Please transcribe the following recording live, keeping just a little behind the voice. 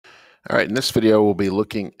All right, in this video, we'll be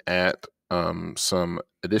looking at some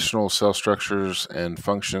additional cell structures and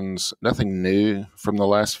functions. Nothing new from the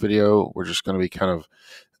last video. We're just going to be kind of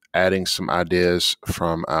adding some ideas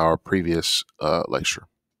from our previous lecture.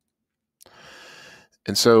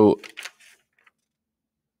 And so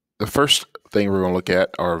the first thing we're going to look at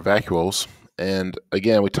are vacuoles. And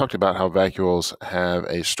again, we talked about how vacuoles have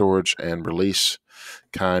a storage and release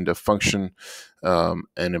kind of function. And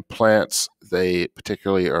in plants, they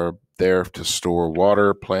particularly are there to store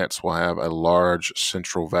water. Plants will have a large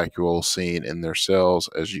central vacuole seen in their cells,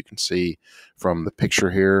 as you can see from the picture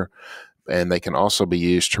here. And they can also be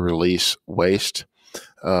used to release waste.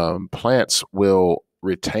 Plants will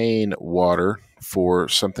retain water for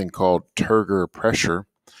something called turgor pressure.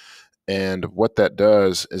 And what that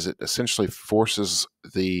does is it essentially forces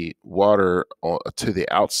the water to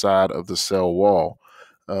the outside of the cell wall.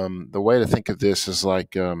 The way to think of this is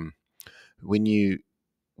like when you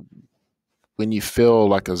fill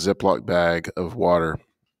like a Ziploc bag of water,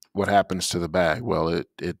 what happens to the bag? Well,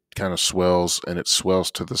 it kind of swells, and it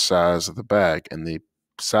swells to the size of the bag, and the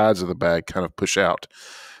sides of the bag kind of push out.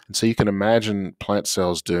 And so you can imagine plant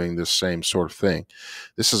cells doing this same sort of thing.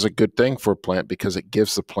 This is a good thing for a plant because it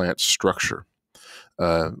gives the plant structure.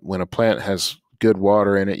 When a plant has good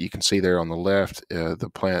water in it, you can see there on the left,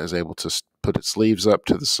 the plant is able to put its leaves up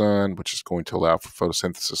to the sun, which is going to allow for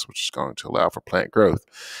photosynthesis, which is going to allow for plant growth.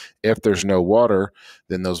 If there's no water,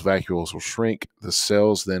 then those vacuoles will shrink. The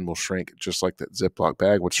cells then will shrink just like that Ziploc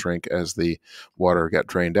bag would shrink as the water got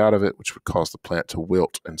drained out of it, which would cause the plant to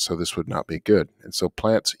wilt. And so this would not be good. And so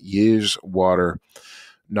plants use water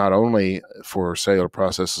not only for cellular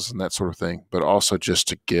processes and that sort of thing, but also just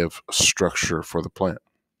to give structure for the plant.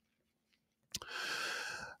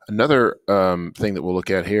 Another thing that we'll look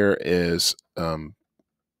at here is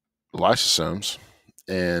lysosomes,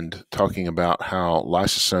 and talking about how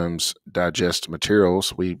lysosomes digest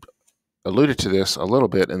materials. We alluded to this a little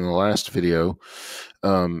bit in the last video.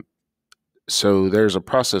 So there's a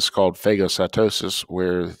process called phagocytosis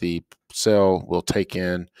where the cell will take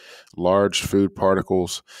in large food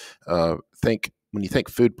particles. When you think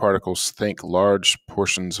food particles, think large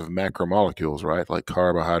portions of macromolecules, right? Like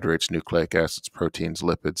carbohydrates, nucleic acids, proteins,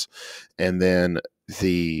 lipids. And then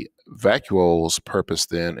the vacuole's purpose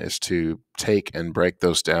then is to take and break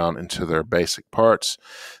those down into their basic parts.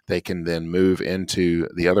 They can then move into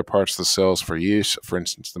the other parts of the cells for use. For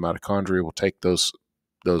instance, the mitochondria will take those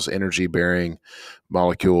energy-bearing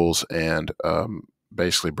molecules and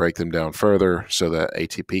basically break them down further so that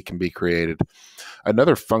ATP can be created.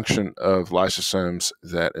 Another function of lysosomes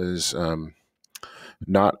that is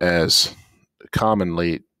not as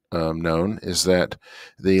commonly known is that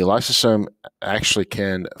the lysosome actually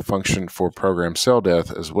can function for programmed cell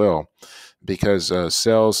death as well, because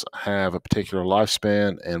cells have a particular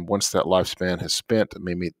lifespan, and once that lifespan has spent,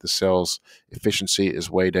 maybe the cell's efficiency is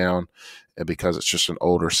way down, and because it's just an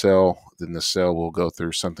older cell, then the cell will go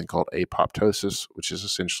through something called apoptosis, which is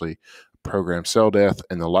essentially programmed cell death,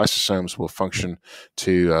 and the lysosomes will function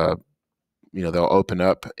to, they'll open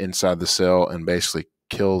up inside the cell and basically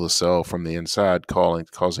kill the cell from the inside,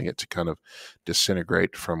 causing it to kind of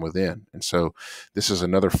disintegrate from within. And so this is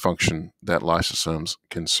another function that lysosomes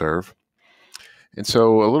can serve. And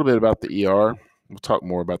so a little bit about the ER. We'll talk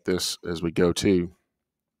more about this as we go too.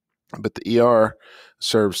 But the ER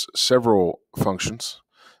serves several functions.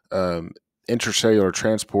 Intracellular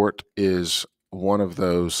transport is one of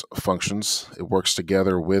those functions. It works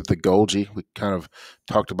together with the Golgi. We kind of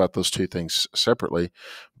talked about those two things separately,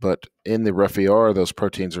 but in the rough ER, those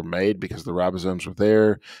proteins are made because the ribosomes are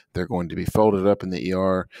there. They're going to be folded up in the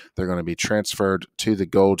ER. They're going to be transferred to the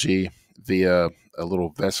Golgi via a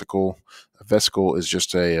little vesicle. A vesicle is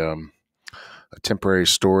just a temporary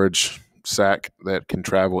storage sac that can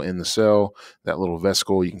travel in the cell. That little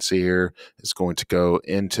vesicle you can see here is going to go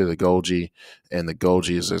into the Golgi, and the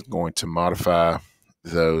Golgi is going to modify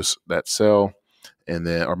that cell and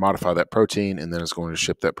then, or modify that protein, and then it's going to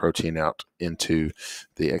ship that protein out into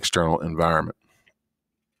the external environment.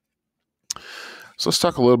 So let's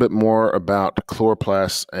talk a little bit more about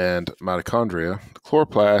chloroplasts and mitochondria. The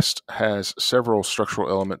chloroplast has several structural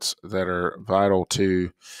elements that are vital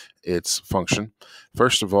to its function.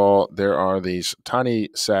 First of all, there are these tiny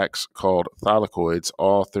sacs called thylakoids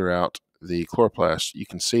all throughout the chloroplast. You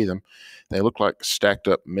can see them. They look like stacked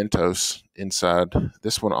up Mentos inside.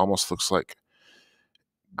 This one almost looks like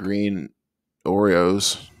green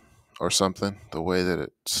Oreos or something, the way that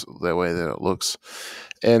it looks.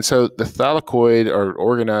 And so the thylakoid are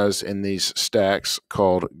organized in these stacks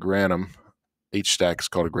called granum. Each stack is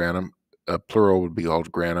called a granum. plural would be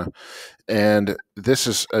called grana. And this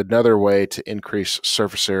is another way to increase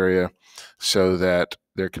surface area so that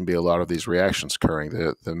there can be a lot of these reactions occurring.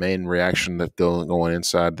 The main reaction that going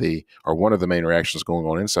inside or one of the main reactions going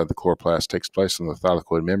on inside the chloroplast takes place in the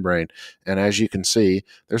thylakoid membrane. And as you can see,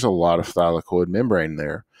 there's a lot of thylakoid membrane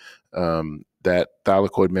there. That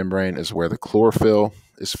thylakoid membrane is where the chlorophyll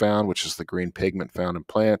is found, which is the green pigment found in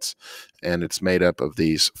plants. And it's made up of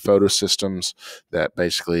these photosystems that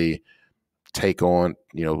basically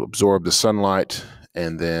absorb the sunlight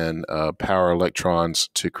and then power electrons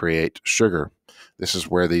to create sugar. This is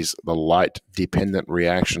where the light-dependent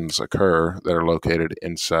reactions occur that are located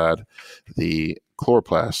inside the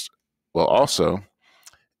chloroplast. Well, also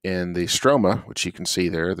in the stroma, which you can see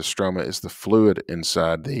there, the stroma is the fluid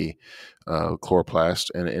inside the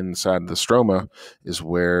chloroplast, and inside the stroma is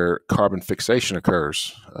where carbon fixation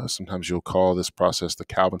occurs. Sometimes you'll call this process the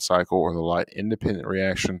Calvin cycle or the light-independent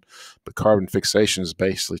reaction, but carbon fixation is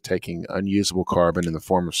basically taking unusable carbon in the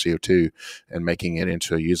form of CO2 and making it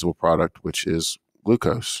into a usable product, which is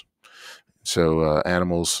glucose. So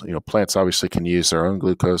animals, plants obviously can use their own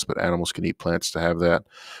glucose, but animals can eat plants to have that,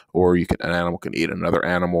 or an animal can eat another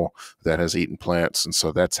animal that has eaten plants, and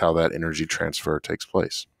so that's how that energy transfer takes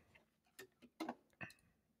place.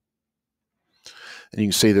 And you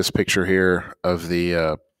can see this picture here of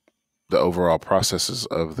the overall processes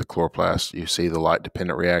of the chloroplast. You see the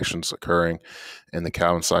light-dependent reactions occurring in the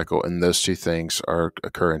Calvin cycle, and those two things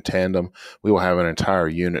occur in tandem. We will have an entire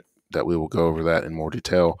unit that we will go over that in more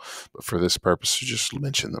detail, but for this purpose, just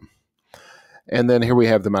mention them. And then here we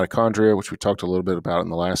have the mitochondria, which we talked a little bit about in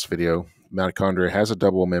the last video. Mitochondria has a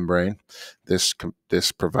double membrane. This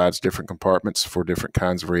provides different compartments for different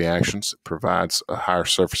kinds of reactions. It provides a higher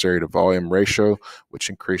surface area to volume ratio, which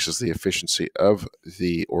increases the efficiency of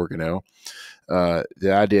the organelle.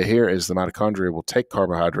 The idea here is the mitochondria will take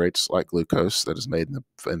carbohydrates like glucose that is made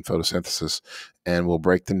in photosynthesis and will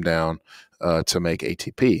break them down to make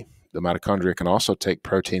ATP. The mitochondria can also take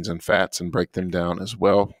proteins and fats and break them down as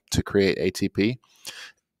well to create ATP.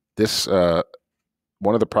 This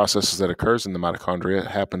one of the processes that occurs in the mitochondria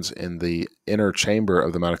happens in the inner chamber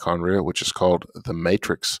of the mitochondria, which is called the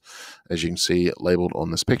matrix, as you can see labeled on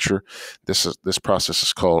this picture. This process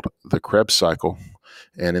is called the Krebs cycle,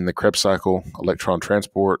 and in the Krebs cycle, electron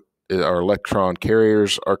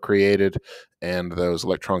carriers are created, and those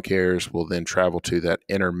electron carriers will then travel to that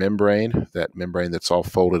inner membrane, that membrane that's all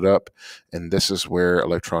folded up, and this is where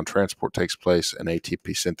electron transport takes place and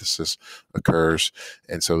ATP synthesis occurs.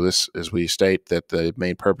 And so this, as we state, that the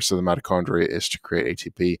main purpose of the mitochondria is to create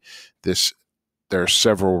ATP. There are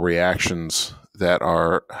several reactions that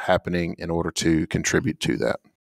are happening in order to contribute to that.